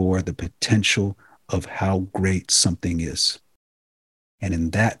explore the potential of how great something is. And in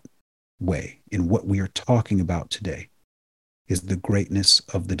that way, in what we are talking about today, is the greatness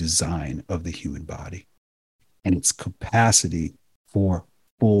of the design of the human body and its capacity for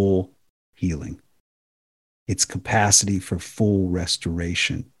full healing, its capacity for full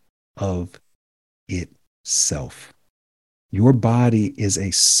restoration of itself. Your body is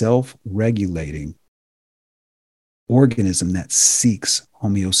a self-regulating organism that seeks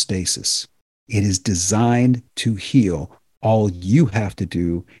homeostasis. It is designed to heal. All you have to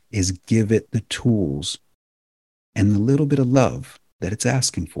do is give it the tools and the little bit of love that it's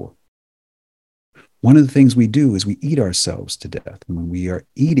asking for. One of the things we do is we eat ourselves to death. And when we are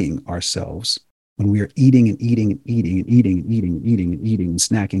eating ourselves, when we are eating and eating and eating and eating and eating and eating and eating and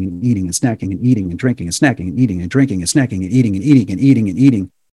snacking and eating and snacking and eating and drinking and snacking and eating and drinking and snacking and eating and eating and eating and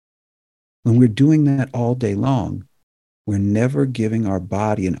eating, when we're doing that all day long, we're never giving our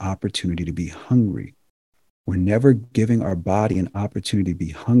body an opportunity to be hungry. We're never giving our body an opportunity to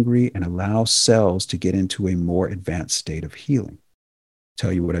be hungry and allow cells to get into a more advanced state of healing. I'll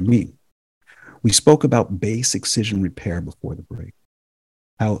tell you what I mean. We spoke about base excision repair before the break.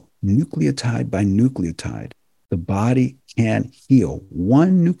 How nucleotide by nucleotide, the body can heal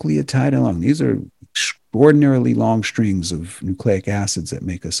one nucleotide alone. These are extraordinarily long strings of nucleic acids that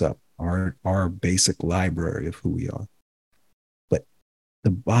make us up, our basic library of who we are. But the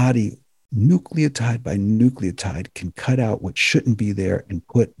body, nucleotide by nucleotide, can cut out what shouldn't be there and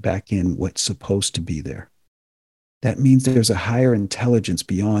put back in what's supposed to be there. That means there's a higher intelligence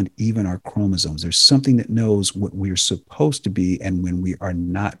beyond even our chromosomes. There's something that knows what we're supposed to be, and when we are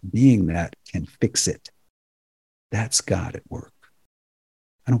not being that, can fix it. That's God at work.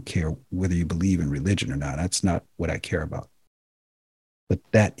 I don't care whether you believe in religion or not. That's not what I care about. But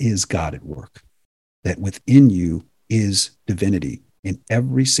that is God at work. That within you is divinity. In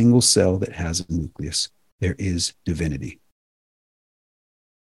every single cell that has a nucleus, there is divinity.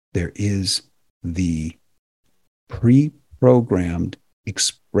 There is the pre-programmed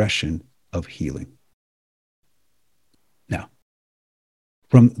expression of healing. Now,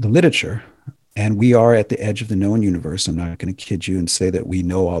 from the literature, and we are at the edge of the known universe. I'm not going to kid you and say that we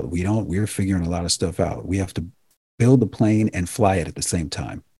know all. We don't. We're figuring a lot of stuff out. We have to build the plane and fly it at the same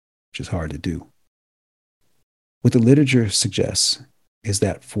time, which is hard to do. What the literature suggests is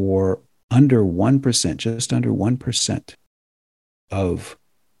that for under 1%, just under 1% of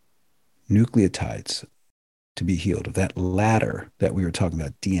nucleotides to be healed, of that ladder that we were talking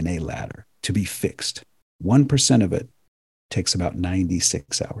about, DNA ladder, to be fixed, 1% of it takes about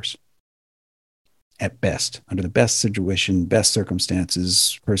 96 hours. at best, under the best situation, best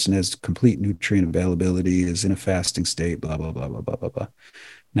circumstances, person has complete nutrient availability, is in a fasting state, blah, blah, blah, blah, blah, blah, blah.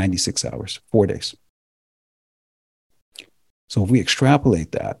 96 hours, 4 days. So if we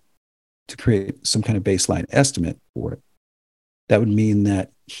extrapolate that to create some kind of baseline estimate for it, that would mean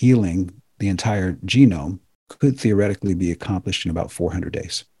that healing the entire genome could theoretically be accomplished in about 400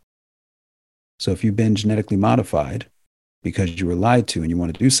 days. So if you've been genetically modified because you were lied to and you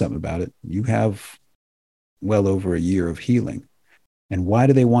want to do something about it, you have well over a year of healing. And why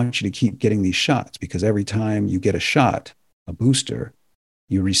do they want you to keep getting these shots? Because every time you get a shot, a booster,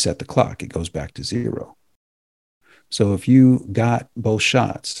 you reset the clock. It goes back to zero. So if you got both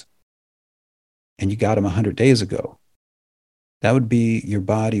shots and you got them 100 days ago, that would be your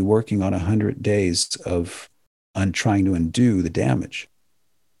body working on 100 days of trying to undo the damage.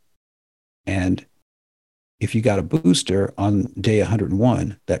 And if you got a booster on day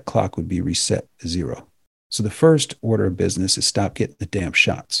 101, that clock would be reset to zero. So the first order of business is stop getting the damn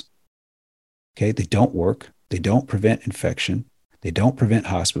shots. Okay, they don't work. They don't prevent infection. They don't prevent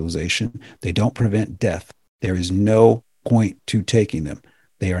hospitalization. They don't prevent death. There is no point to taking them.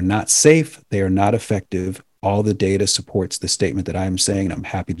 They are not safe. They are not effective. All the data supports the statement that I'm saying, and I'm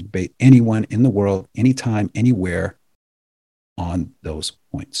happy to debate anyone in the world, anytime, anywhere on those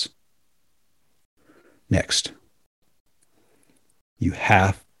points. Next, you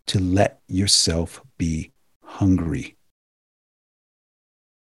have to let yourself be hungry.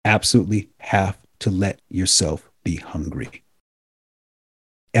 Absolutely have to let yourself be hungry.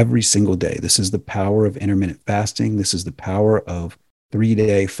 Every single day. This is the power of intermittent fasting. This is the power of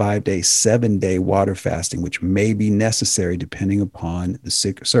 3-day, 5-day, 7-day water fasting, which may be necessary depending upon the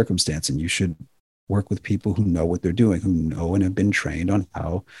circumstance. And you should work with people who know what they're doing, who know and have been trained on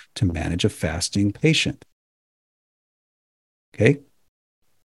how to manage a fasting patient. Okay?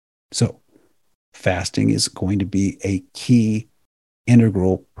 So fasting is going to be a key,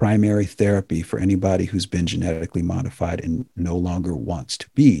 integral primary therapy for anybody who's been genetically modified and no longer wants to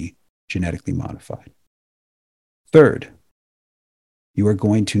be genetically modified. Third, you are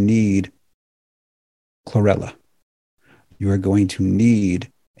going to need chlorella. You are going to need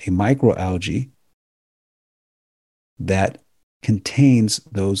a microalgae that contains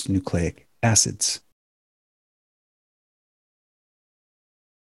those nucleic acids.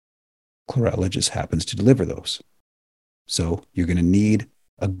 Chlorella just happens to deliver those. So you're going to need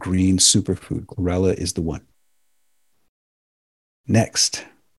a green superfood. Chlorella is the one. Next,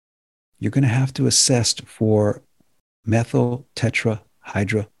 you're going to have to assess for methyl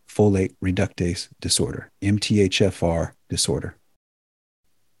tetrahydrofolate reductase disorder, MTHFR disorder.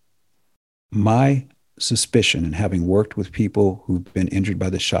 My suspicion, and having worked with people who've been injured by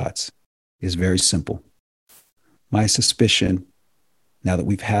the shots, is very simple. My suspicion, now that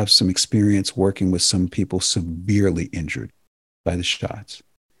we've had some experience working with some people severely injured by the shots,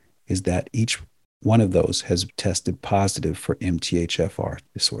 is that each one of those has tested positive for MTHFR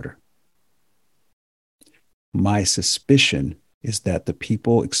disorder. My suspicion is that the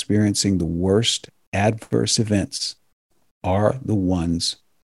people experiencing the worst adverse events are the ones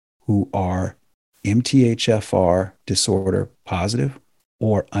who are MTHFR disorder positive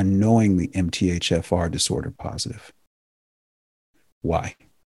or unknowingly MTHFR disorder positive. Why?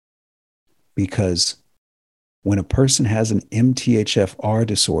 Because when a person has an MTHFR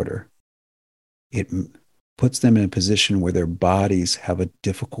disorder, it puts them in a position where their bodies have a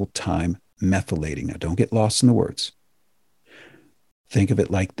difficult time methylating. Now, don't get lost in the words. Think of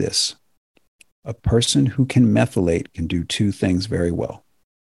it like this. A person who can methylate can do two things very well.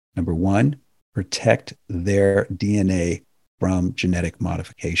 Number one, protect their DNA from genetic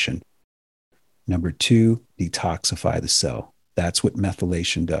modification. Number two, detoxify the cell. That's what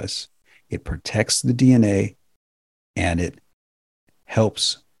methylation does. It protects the DNA and it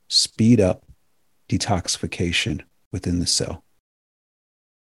helps speed up detoxification within the cell.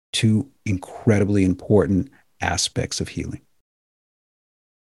 Two incredibly important aspects of healing.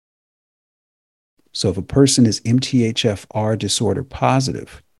 So if a person is MTHFR disorder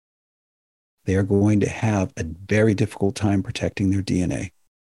positive, they are going to have a very difficult time protecting their DNA,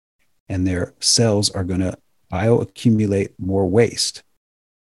 and their cells are going to bioaccumulate more waste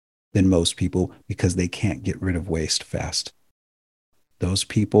than most people because they can't get rid of waste fast. Those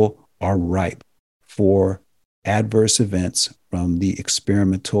people are ripe for adverse events from the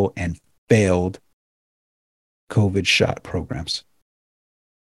experimental and failed COVID shot programs,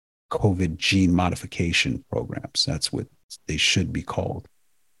 COVID gene modification programs. That's what they should be called.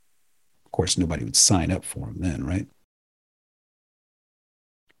 Of course, nobody would sign up for them then, right?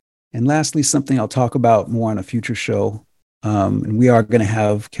 And lastly, something I'll talk about more on a future show And we are going to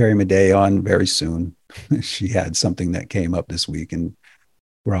have Carrie Madej on very soon. She had something that came up this week, and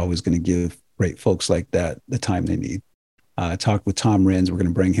we're always going to give great folks like that the time they need. I talked with Tom Renz. We're going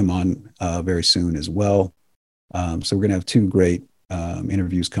to bring him on very soon as well. So we're going to have two great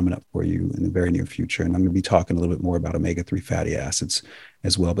interviews coming up for you in the very near future. And I'm going to be talking a little bit more about omega-3 fatty acids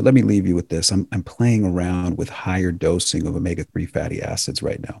as well. But let me leave you with this. I'm playing around with higher dosing of omega-3 fatty acids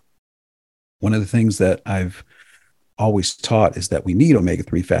right now. One of the things that I've always taught is that we need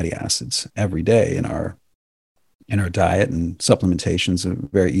omega-3 fatty acids every day in our diet, and supplementation is a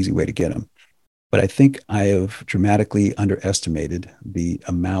very easy way to get them. But I think I have dramatically underestimated the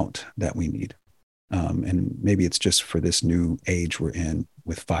amount that we need. And maybe it's just for this new age we're in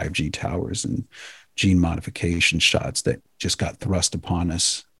with 5G towers and gene modification shots that just got thrust upon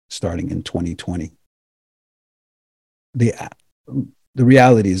us starting in 2020. The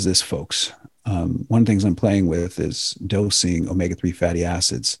reality is this, folks. One of the things I'm playing with is dosing omega-3 fatty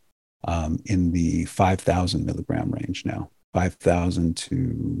acids in the 5,000 milligram range now, 5,000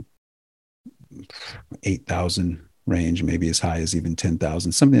 to 8,000 range, maybe as high as even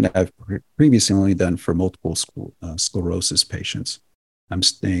 10,000, something that I've previously only done for multiple sclerosis patients. I'm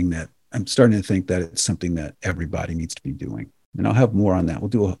starting to think that it's something that everybody needs to be doing. And I'll have more on that. We'll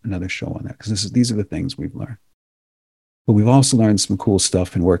do another show on that, because these are the things we've learned. But we've also learned some cool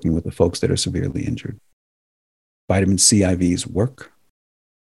stuff in working with the folks that are severely injured. Vitamin C IVs work.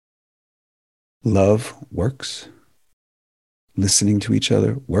 Love works. Listening to each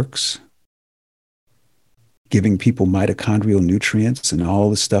other works. Giving people mitochondrial nutrients and all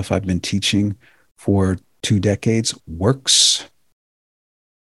the stuff I've been teaching for 2 decades works.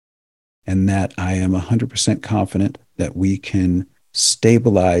 And that I am 100% confident that we can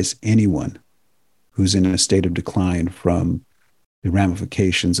stabilize anyone who's in a state of decline from the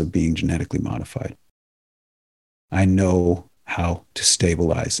ramifications of being genetically modified. I know how to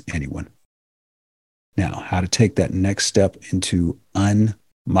stabilize anyone. Now, how to take that next step into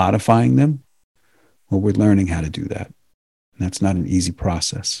unmodifying them? Well, we're learning how to do that. And that's not an easy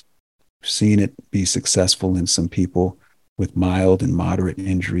process. I've seen it be successful in some people with mild and moderate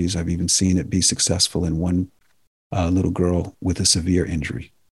injuries. I've even seen it be successful in one little girl with a severe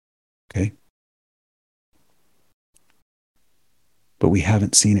injury. Okay? But we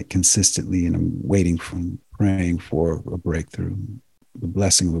haven't seen it consistently, and I'm praying for a breakthrough, the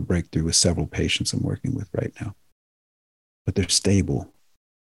blessing of a breakthrough with several patients I'm working with right now. But they're stable,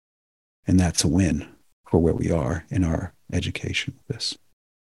 and that's a win for where we are in our education with this.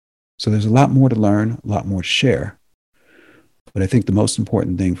 So there's a lot more to learn, a lot more to share. But I think the most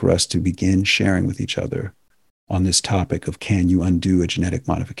important thing for us to begin sharing with each other on this topic of can you undo a genetic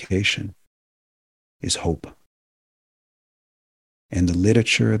modification is hope. And the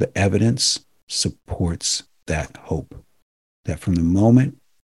literature, the evidence supports that hope. That from the moment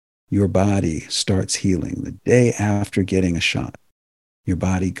your body starts healing, the day after getting a shot, your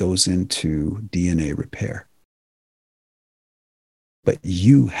body goes into DNA repair. But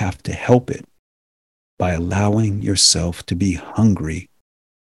you have to help it by allowing yourself to be hungry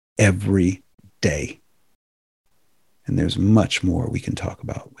every day. And there's much more we can talk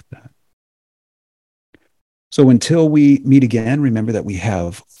about with that. So until we meet again, remember that we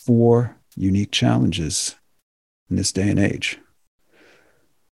have 4 unique challenges in this day and age: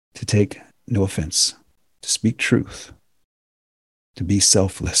 to take no offense, to speak truth, to be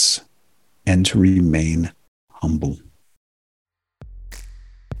selfless, and to remain humble.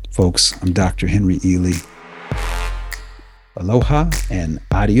 Folks, I'm Dr. Henry Ely. Aloha and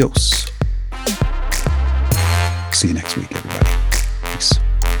adios. See you next week, everybody. Peace.